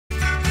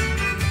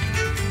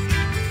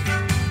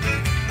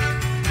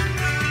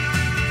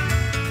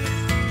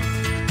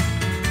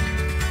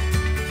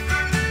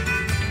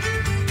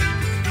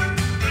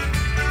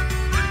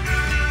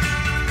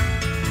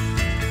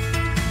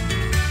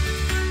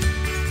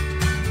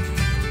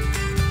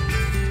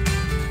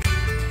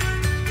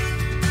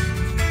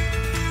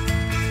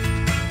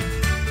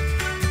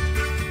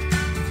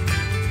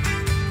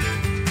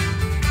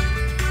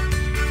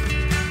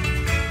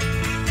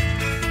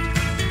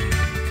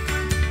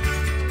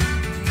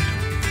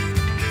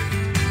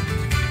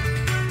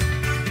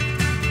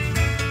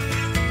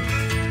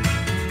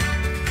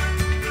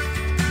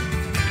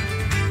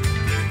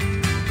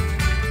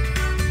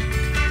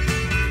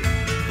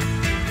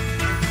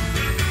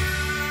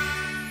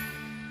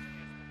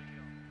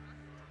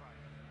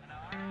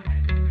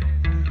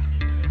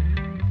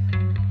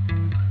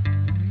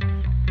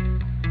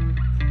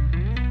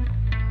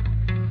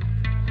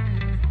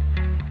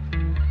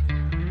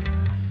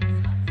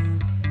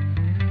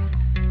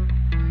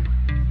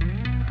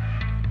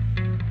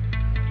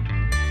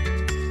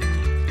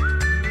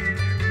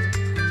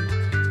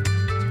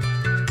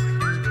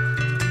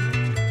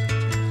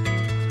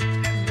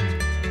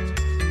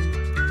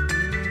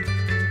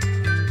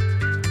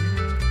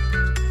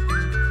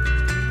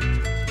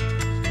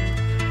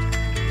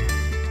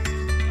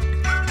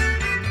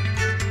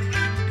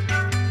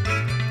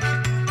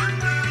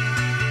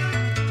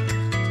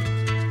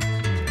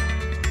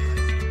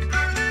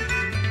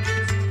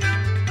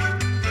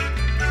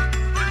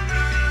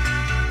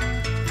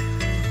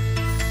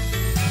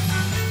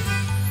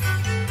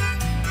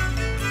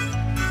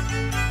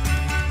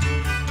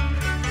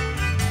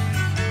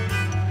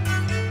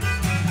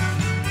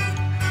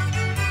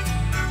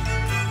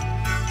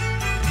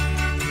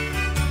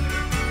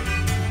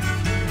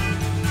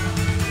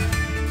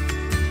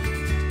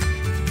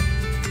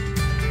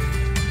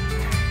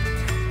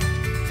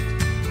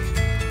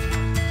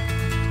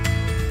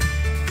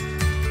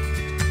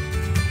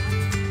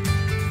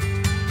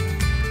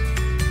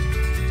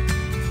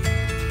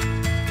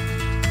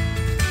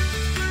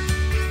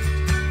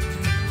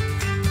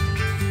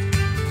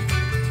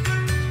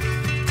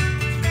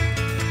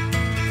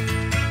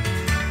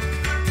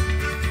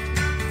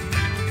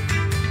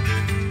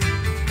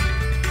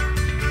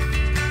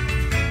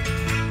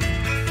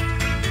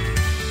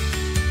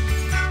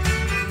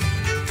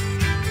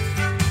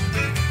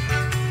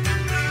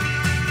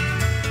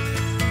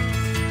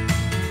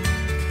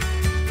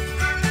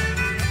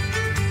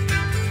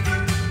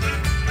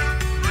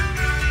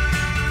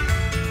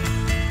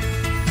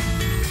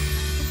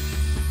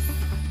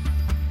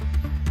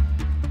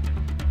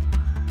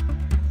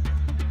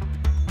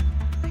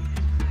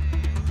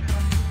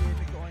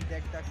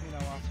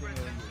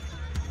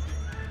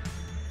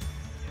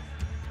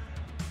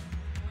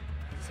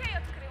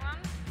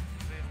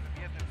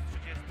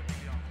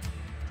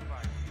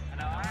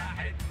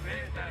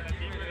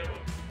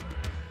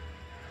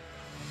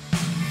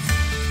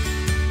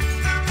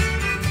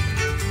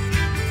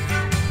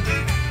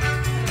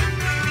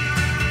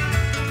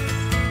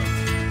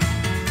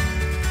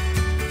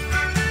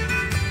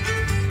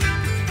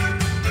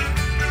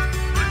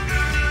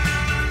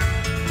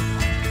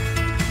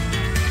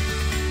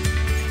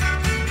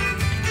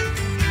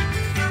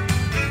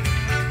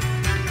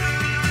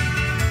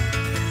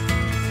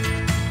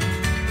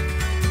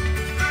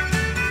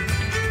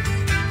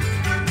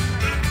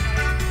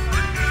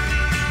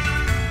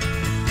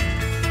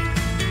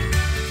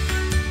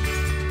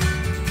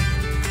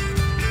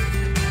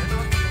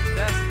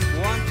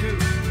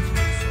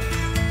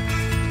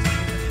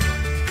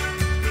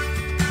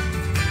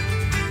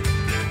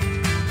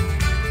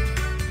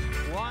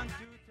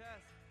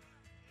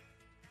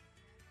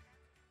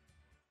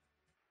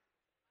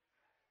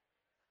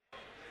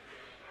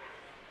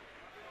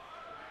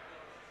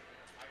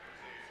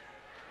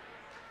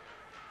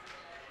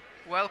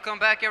Welcome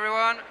back,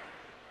 everyone.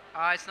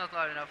 It's not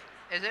loud enough,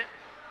 is it?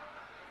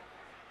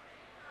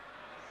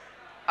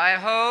 I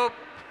hope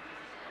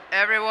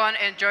everyone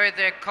enjoyed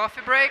their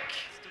coffee break.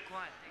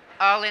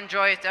 I'll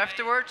enjoy it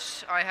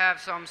afterwards. I have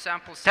some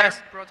samples here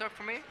Test. brought up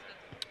for me.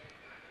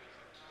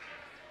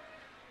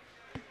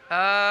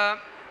 Uh,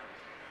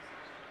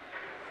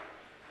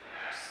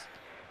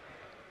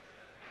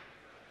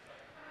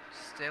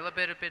 Still a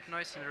bit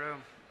noise in the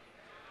room.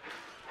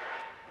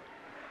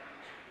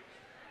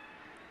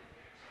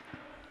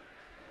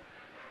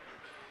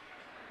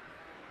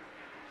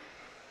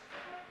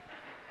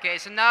 Okay,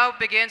 so now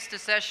begins the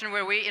session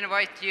where we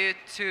invite you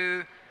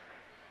to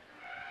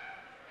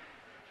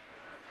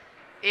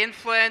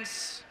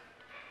influence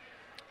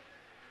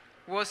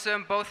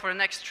WASM both for the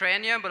next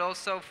triennium but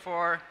also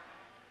for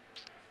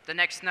the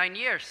next 9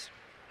 years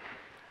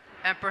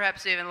and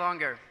perhaps even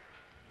longer.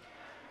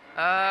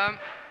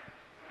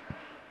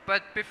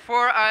 But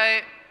before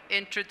I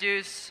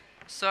introduce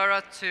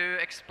Sarah to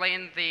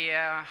explain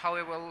how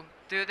we will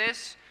do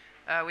this,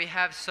 we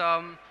have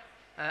some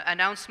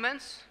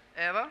announcements.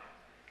 Eva?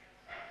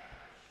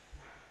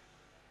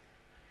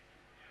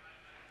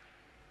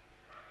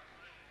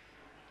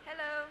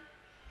 Hello.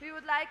 We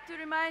would like to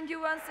remind you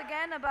once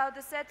again about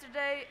the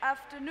Saturday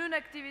afternoon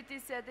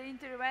activities at the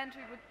inter-event.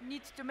 We would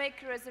need to make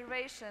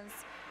reservations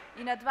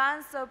in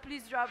advance, so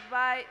please drop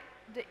by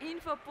the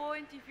info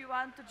point if you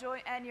want to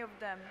join any of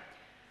them.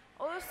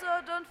 Also,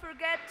 don't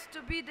forget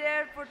to be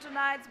there for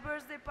tonight's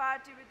birthday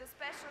party with a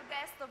special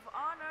guest of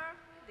honor,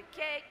 the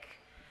cake.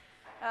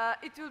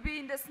 It will be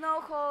in the snow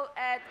hall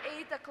at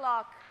 8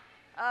 o'clock.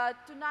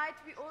 Tonight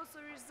we also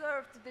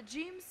reserved the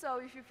gym, so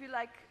if you feel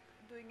like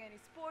doing any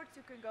sports,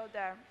 you can go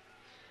there.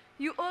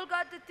 You all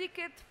got the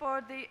ticket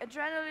for the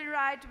adrenaline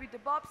ride with the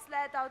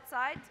bobsled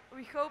outside.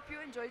 We hope you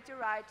enjoyed your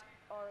ride,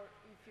 or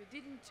if you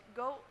didn't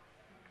go,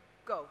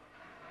 go.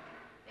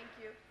 Thank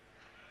you.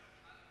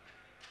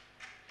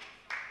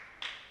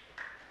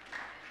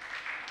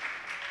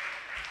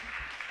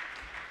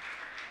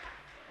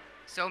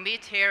 So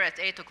meet here at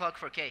 8 o'clock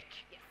for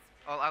cake. Yes.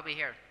 Oh, I'll be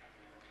here.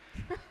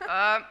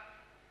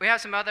 We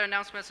have some other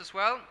announcements as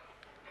well.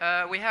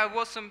 We have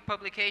WASM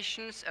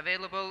publications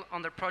available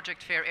on the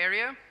project fair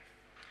area.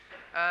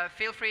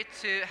 Feel free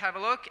to have a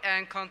look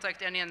and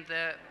contact any of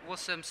the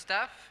WASM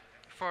staff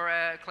for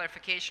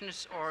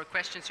clarifications or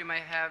questions you may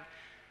have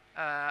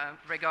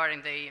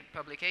regarding the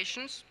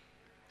publications.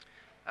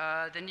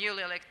 The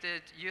newly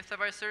elected youth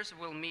advisors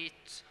will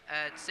meet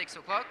at 6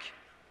 o'clock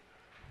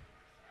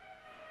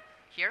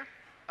here,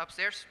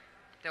 upstairs.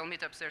 They'll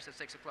meet upstairs at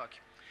 6 o'clock.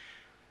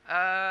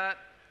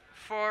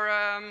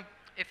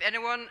 If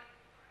anyone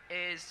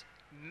is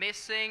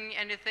missing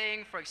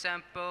anything, for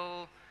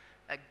example,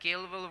 a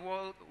Gilville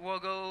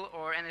woggle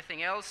or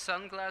anything else,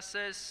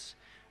 sunglasses,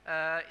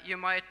 you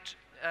might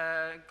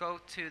go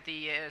to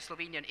the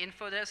Slovenian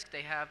info desk.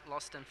 They have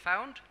lost and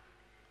found.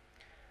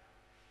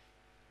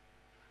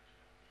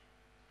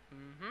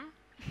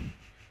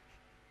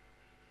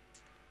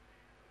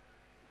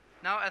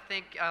 Now I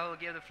think I'll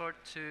give the floor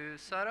to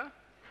Sarah.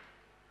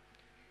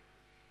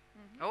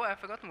 Oh, I've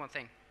forgotten one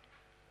thing.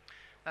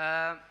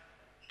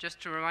 Just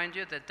to remind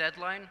you, the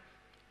deadline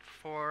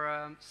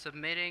for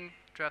submitting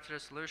draft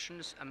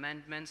resolutions,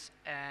 amendments,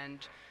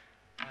 and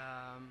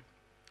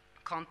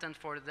content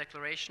for the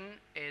declaration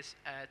is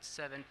at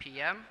 7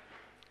 p.m.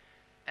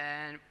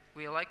 And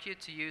we'd like you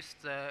to use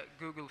the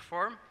Google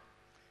form.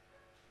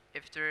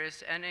 If there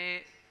is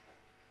any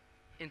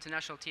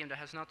international team that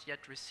has not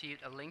yet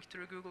received a link to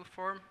the Google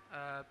form,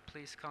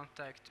 please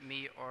contact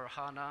me or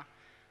Hannah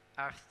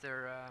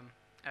after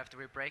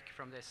we break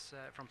from this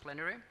from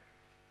plenary.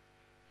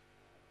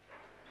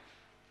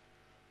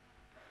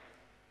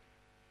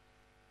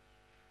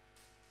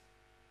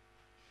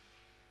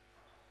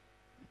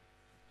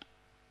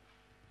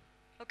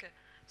 Okay,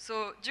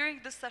 so during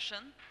this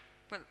session,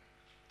 well,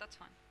 that's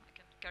fine, I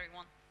can carry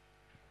on.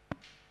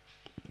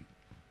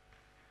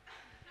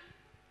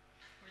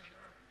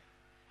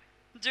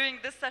 During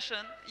this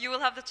session, you will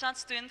have the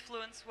chance to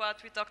influence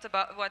what we talked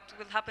about, what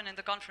will happen in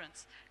the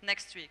conference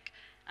next week.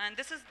 And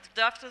this is the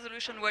draft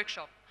resolution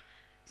workshop.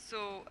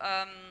 So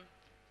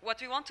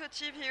what we want to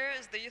achieve here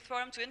is the youth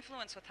forum to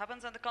influence what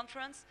happens at the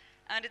conference,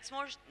 and it's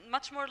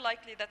much more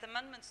likely that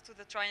amendments to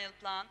the triennial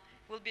plan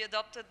will be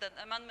adopted than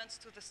amendments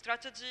to the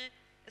strategy,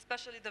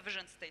 especially the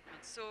vision statement.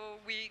 So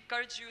we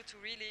encourage you to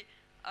really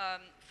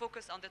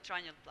focus on the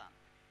triennial plan.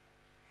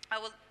 I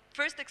will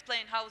first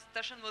explain how the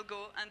session will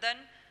go, and then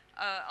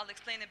I'll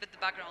explain a bit the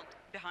background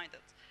behind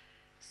it.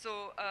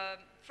 So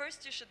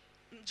first you should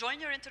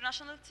join your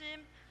international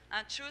team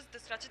and choose the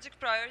strategic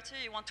priority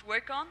you want to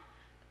work on,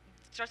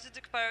 the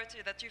strategic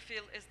priority that you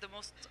feel is the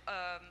most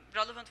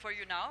relevant for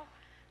you now,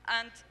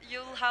 and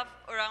you'll have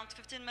around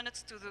 15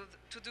 minutes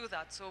to do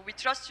that. So we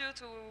trust you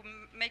to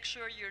make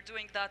sure you're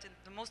doing that in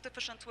the most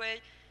efficient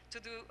way to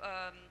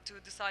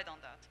decide on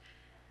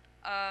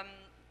that.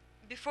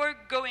 Before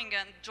going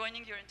and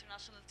joining your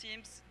international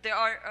teams, there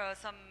are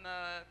some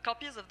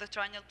copies of the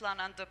triennial plan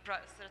and the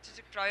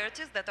strategic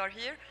priorities that are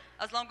here,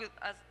 as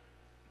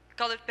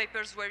colored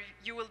papers where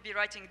you will be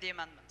writing the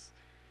amendments.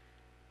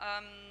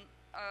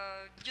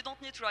 You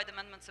don't need to write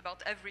amendments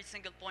about every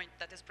single point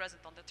that is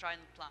present on the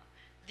triennial plan.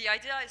 The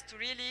idea is to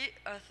really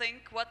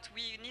think what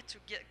we need to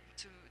get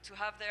to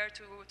have there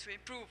to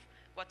improve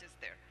what is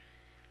there.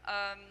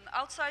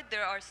 Outside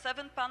there are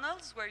 7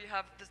 panels where you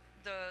have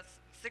the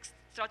 6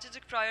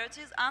 strategic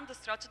priorities and the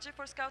strategy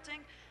for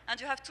scouting, and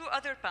you have 2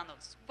 other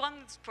panels.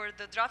 One is for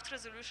the draft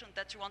resolution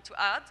that you want to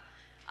add,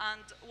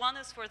 and one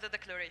is for the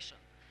declaration.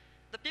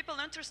 The people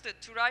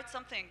interested to write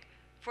something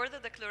for the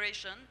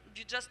declaration,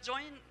 you just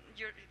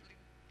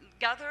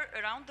gather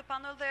around the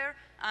panel there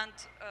and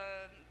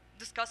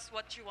discuss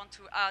what you want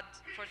to add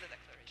for the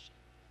declaration.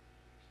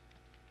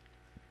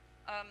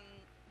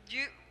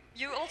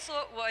 You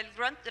also, while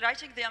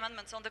writing the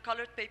amendments on the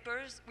colored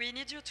papers, we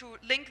need you to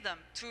link them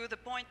to the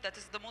point that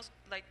is the most,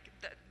 like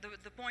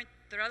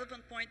the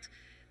relevant point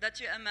that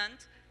you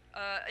amend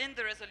in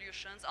the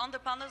resolutions on the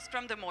panels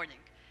from the morning.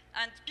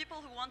 And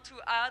people who want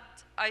to add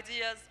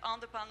ideas on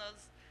the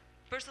panels,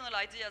 personal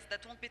ideas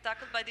that won't be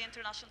tackled by the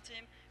international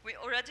team, we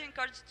already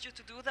encouraged you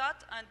to do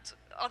that, and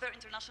other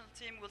international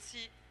team will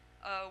see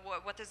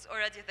what is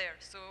already there.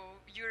 So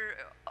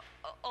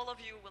all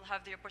of you will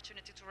have the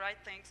opportunity to write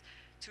things,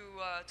 to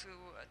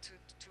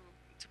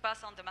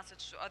pass on the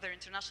message to other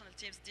international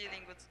teams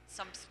dealing with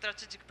some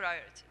strategic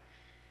priority.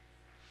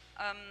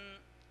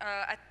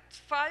 At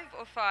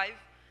 5:05,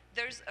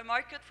 there's a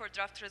market for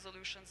draft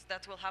resolutions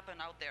that will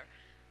happen out there.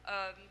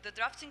 The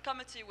drafting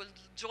committee will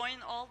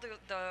join all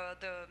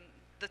the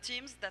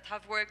teams that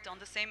have worked on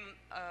the same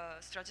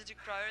strategic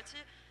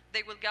priority.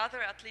 They will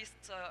gather at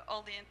least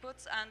all the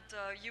inputs, and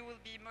you will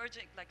be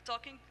merging, like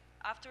talking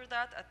after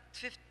that at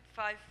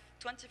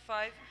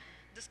 5:25,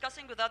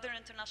 discussing with other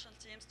international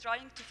teams,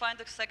 trying to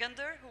find a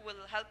seconder who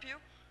will help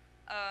you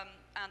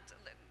and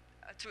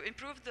to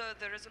improve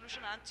the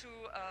resolution, and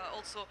to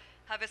also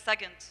have a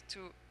second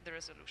to the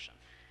resolution.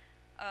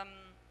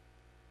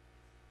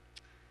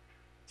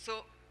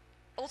 So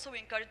also we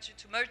encourage you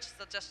to merge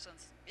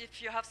suggestions.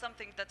 If you have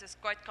something that is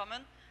quite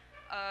common,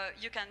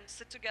 you can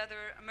sit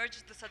together,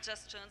 merge the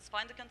suggestions,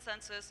 find a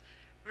consensus,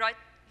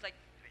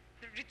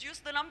 reduce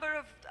the number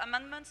of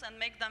amendments and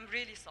make them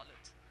really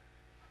solid.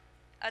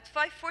 At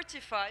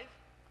 5:45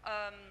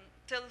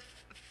 till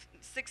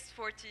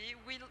 6:40,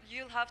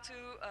 you'll have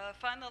to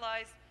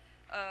finalize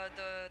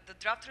the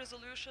draft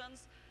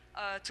resolutions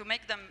to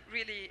make them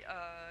really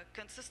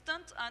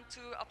consistent and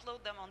to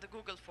upload them on the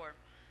Google form.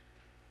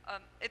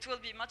 It will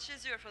be much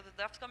easier for the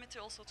draft committee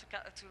also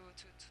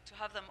to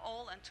have them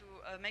all and to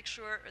make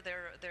sure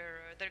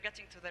they're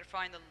getting to their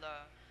final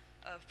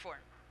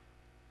form.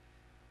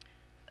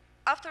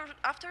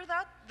 After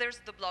that, there's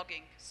the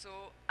blogging.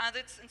 And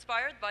it's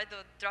inspired by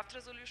the draft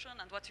resolution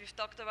and what we've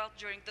talked about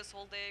during this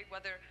whole day,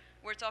 whether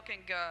we're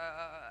talking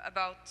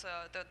about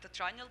the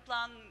triennial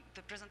plan,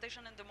 the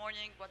presentation in the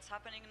morning, what's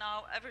happening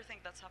now,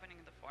 everything that's happening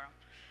in the forum.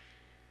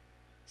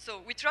 So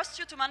we trust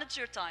you to manage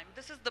your time.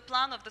 This is the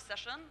plan of the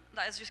session,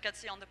 as you can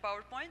see on the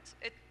PowerPoint.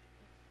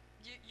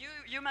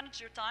 You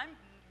manage your time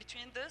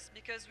between this,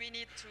 because we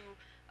need to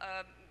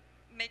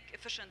make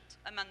efficient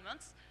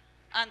amendments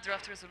and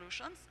draft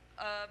resolutions.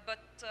 But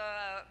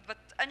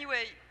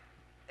anyway,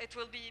 it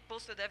will be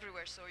posted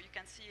everywhere, so you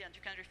can see and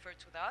you can refer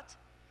to that.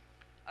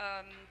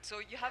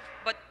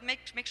 But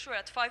make sure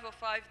at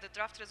 5:05 the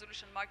draft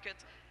resolution market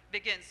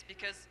begins,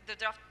 because the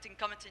drafting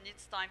committee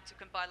needs time to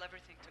compile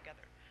everything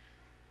together.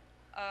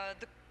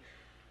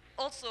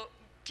 Also,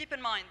 keep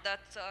in mind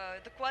that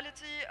the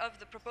quality of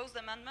the proposed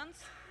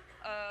amendments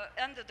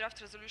and the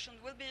draft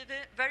resolution will be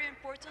very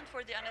important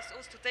for the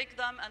NSOs to take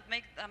them and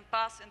make them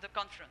pass in the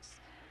conference.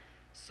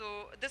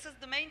 So this is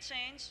the main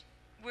change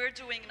we're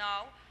doing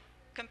now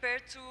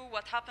compared to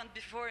what happened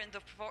before in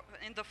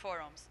the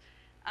forums.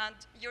 And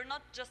you're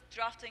not just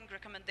drafting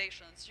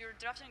recommendations, you're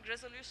drafting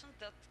resolutions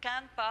that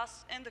can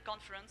pass in the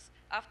conference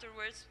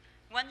afterwards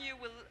when you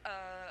will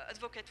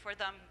advocate for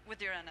them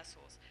with your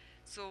NSOs.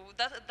 So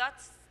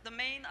that's the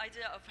main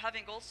idea of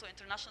having also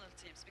international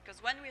teams,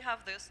 because when we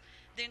have this,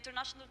 the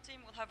international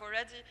team will have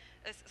already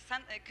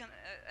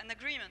an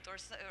agreement or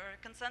a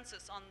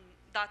consensus on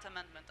that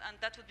amendment, and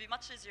that would be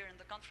much easier in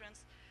the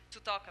conference to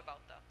talk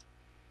about that.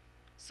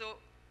 So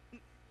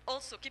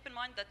also keep in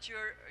mind that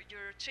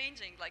you're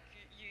changing, like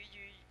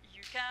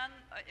you can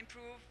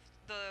improve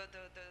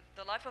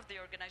the life of the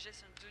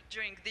organization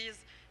during these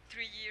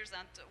 3 years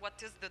and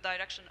what is the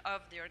direction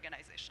of the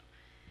organization.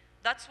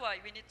 That's why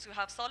we need to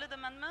have solid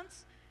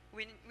amendments.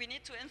 We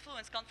need to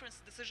influence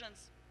conference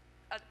decisions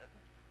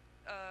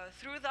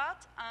through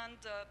that, and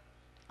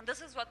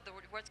this is what the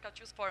World Scout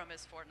Youth Forum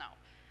is for now.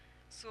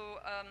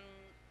 So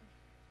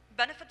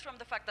benefit from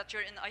the fact that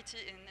you're in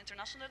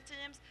international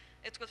teams.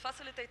 It will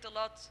facilitate a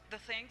lot the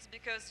things,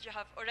 because you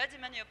have already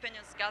many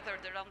opinions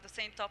gathered around the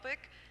same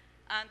topic,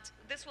 and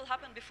this will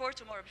happen before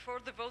tomorrow,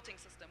 before the voting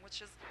system,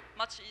 which is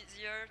much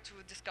easier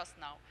to discuss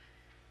now.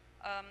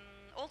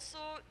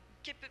 Also,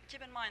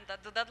 keep in mind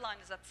that the deadline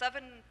is at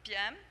 7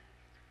 p.m.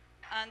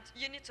 And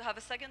you need to have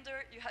a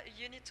seconder,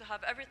 you need to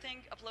have everything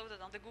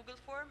uploaded on the Google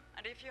form.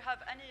 And if you have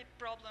any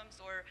problems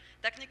or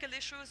technical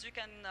issues, you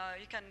can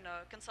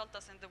consult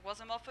us in the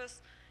WASM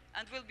office,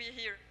 and we'll be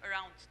here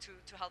around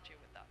to help you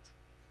with that.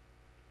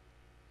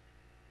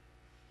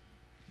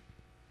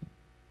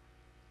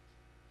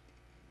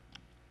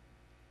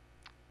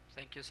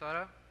 Thank you,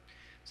 Sara.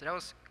 So that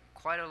was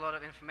quite a lot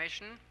of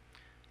information.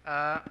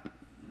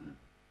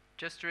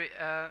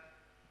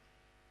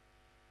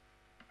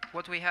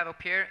 What we have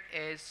up here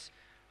is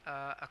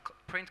a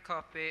print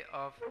copy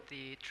of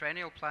the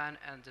triennial plan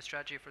and the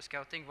strategy for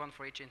scouting, one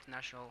for each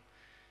international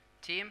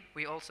team.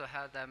 We also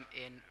have them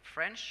in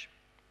French.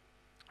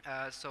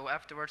 So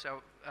afterwards,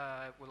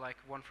 I would like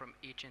one from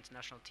each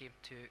international team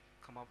to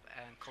come up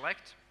and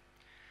collect.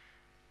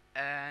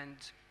 And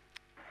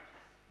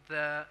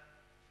the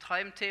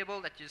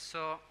timetable that you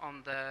saw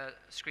on the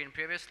screen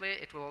previously,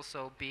 it will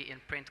also be in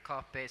print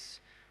copies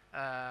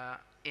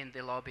in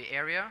the lobby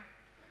area,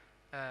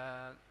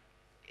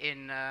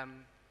 in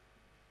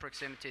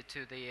proximity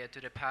to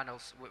the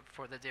panels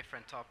for the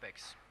different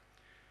topics.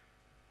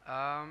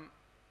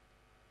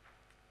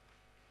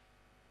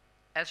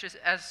 As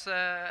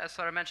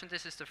Sara mentioned,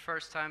 this is the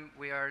first time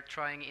we are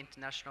trying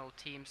international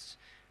teams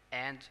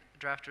and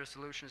draft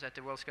resolutions at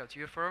the World Scout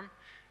Youth Forum.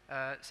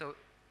 So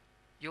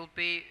you'll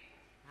be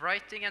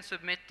writing and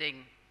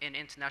submitting in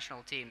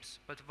international teams,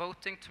 but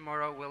voting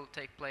tomorrow will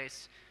take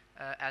place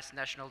as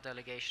national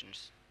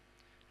delegations,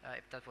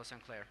 if that was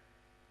unclear.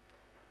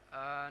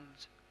 And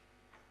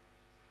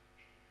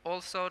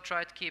also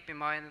try to keep in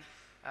mind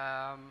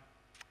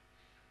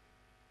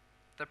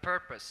the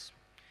purpose.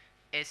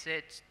 Is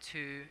it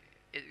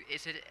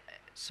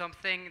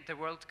something the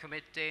World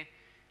Committee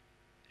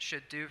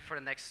should do for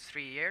the next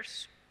 3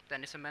 years?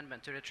 Then it's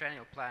amendment to the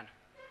triennial plan.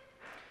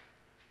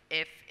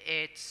 If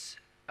it's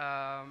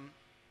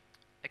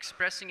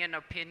expressing an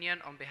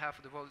opinion on behalf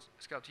of the World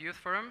Scout Youth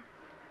Forum,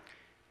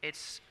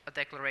 it's a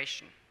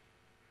declaration.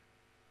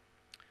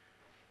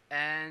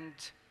 And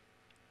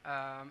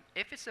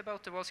if it's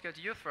about the World Scout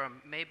Youth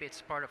Forum, maybe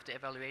it's part of the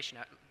evaluation.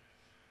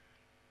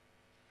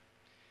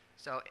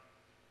 So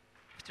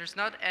if there's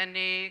not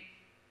any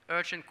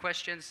urgent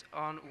questions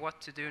on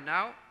what to do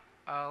now,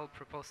 I'll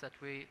propose that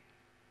we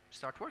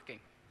start working.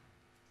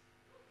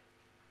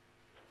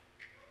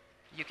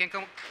 You can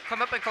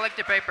come up and collect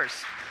the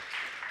papers.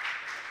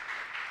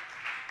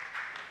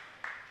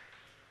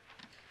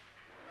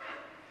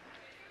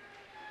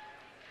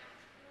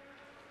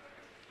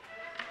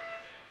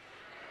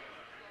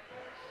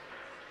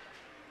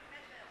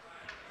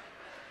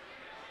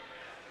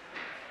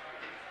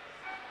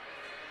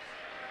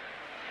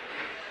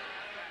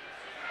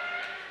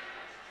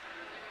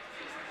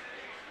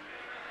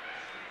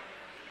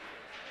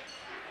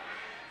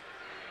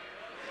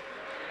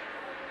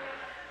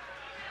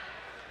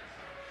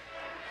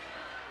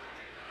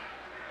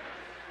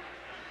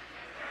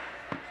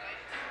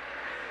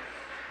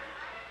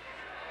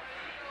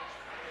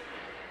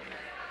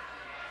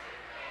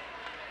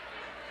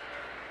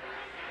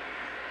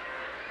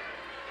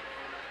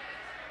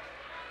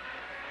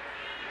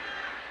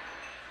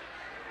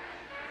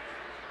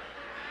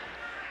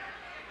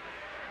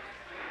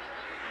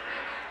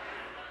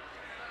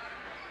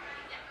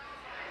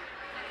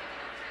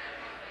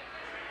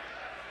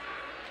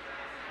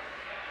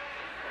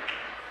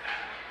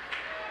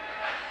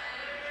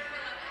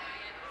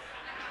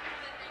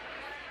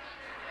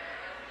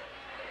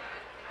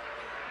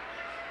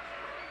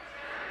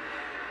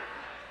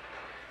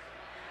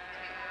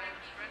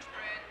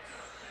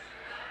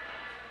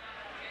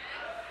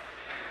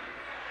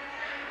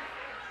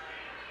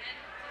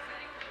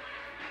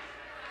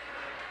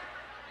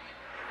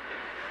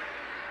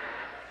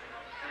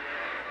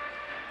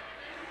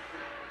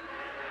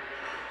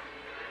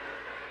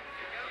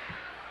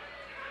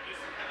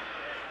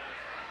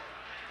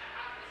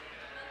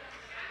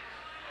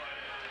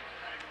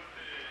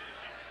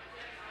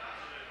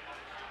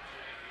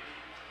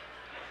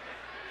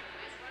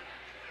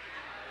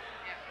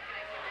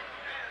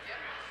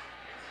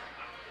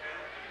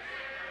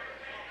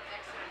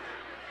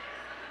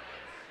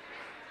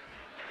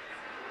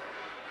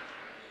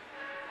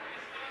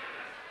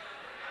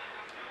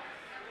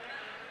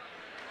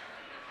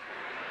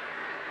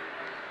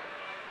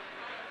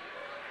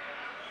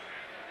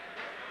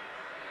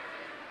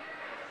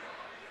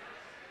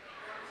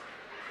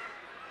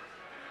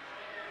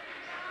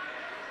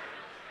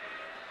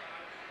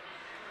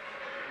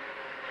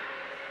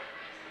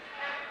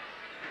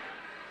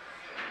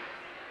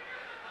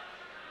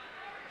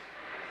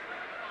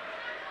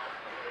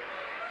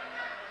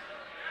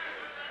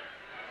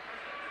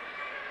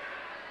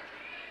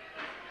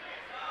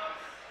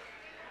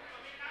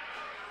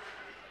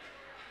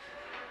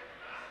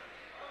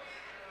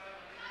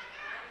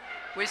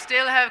 We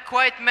still have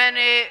quite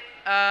many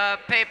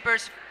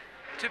papers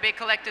to be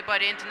collected by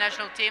the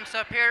international teams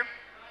up here.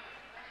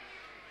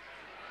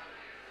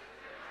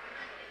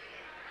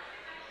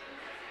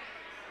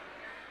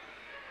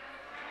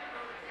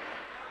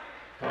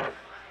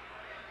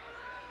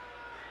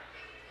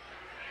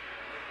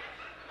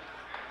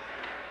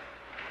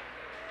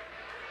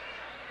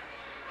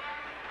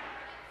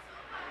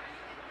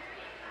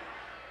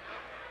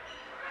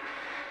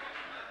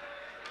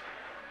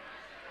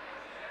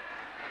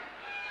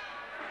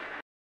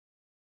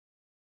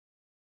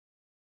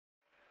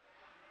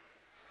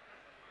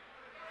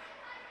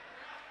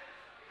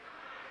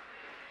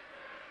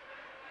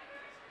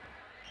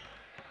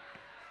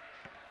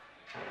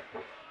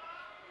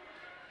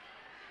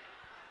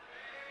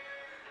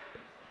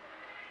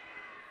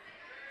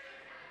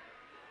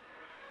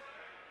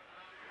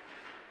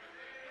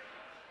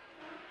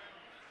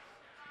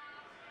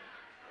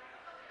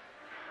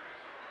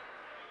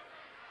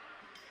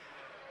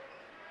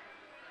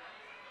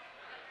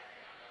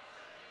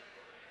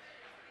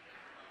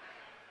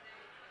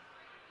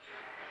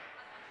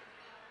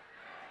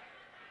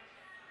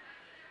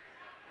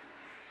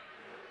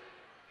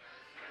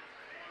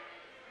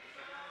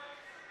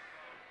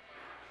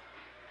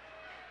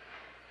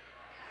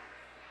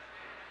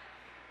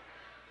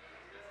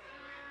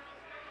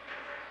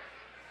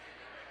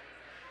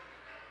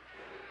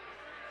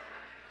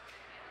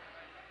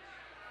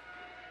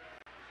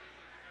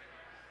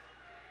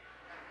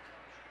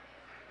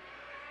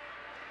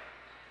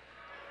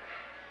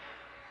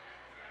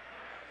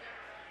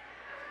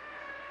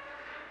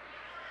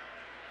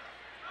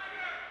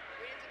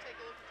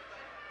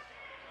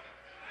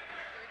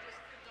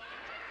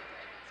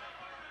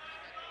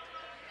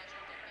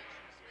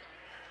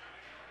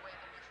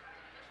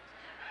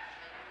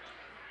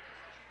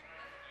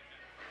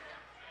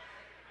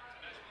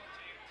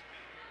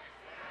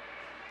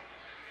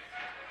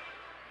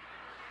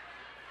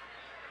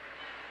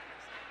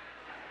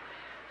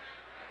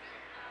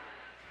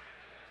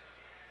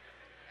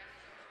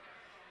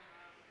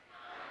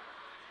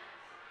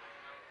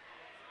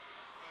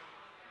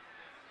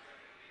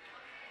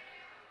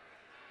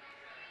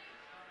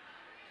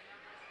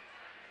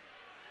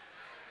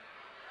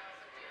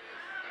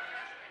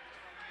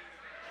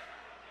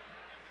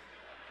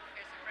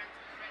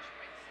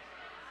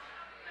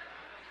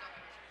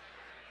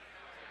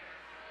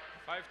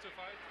 5 to 5?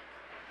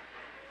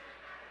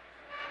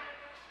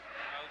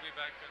 I'll be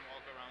back and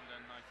walk around then.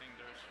 I think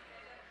there's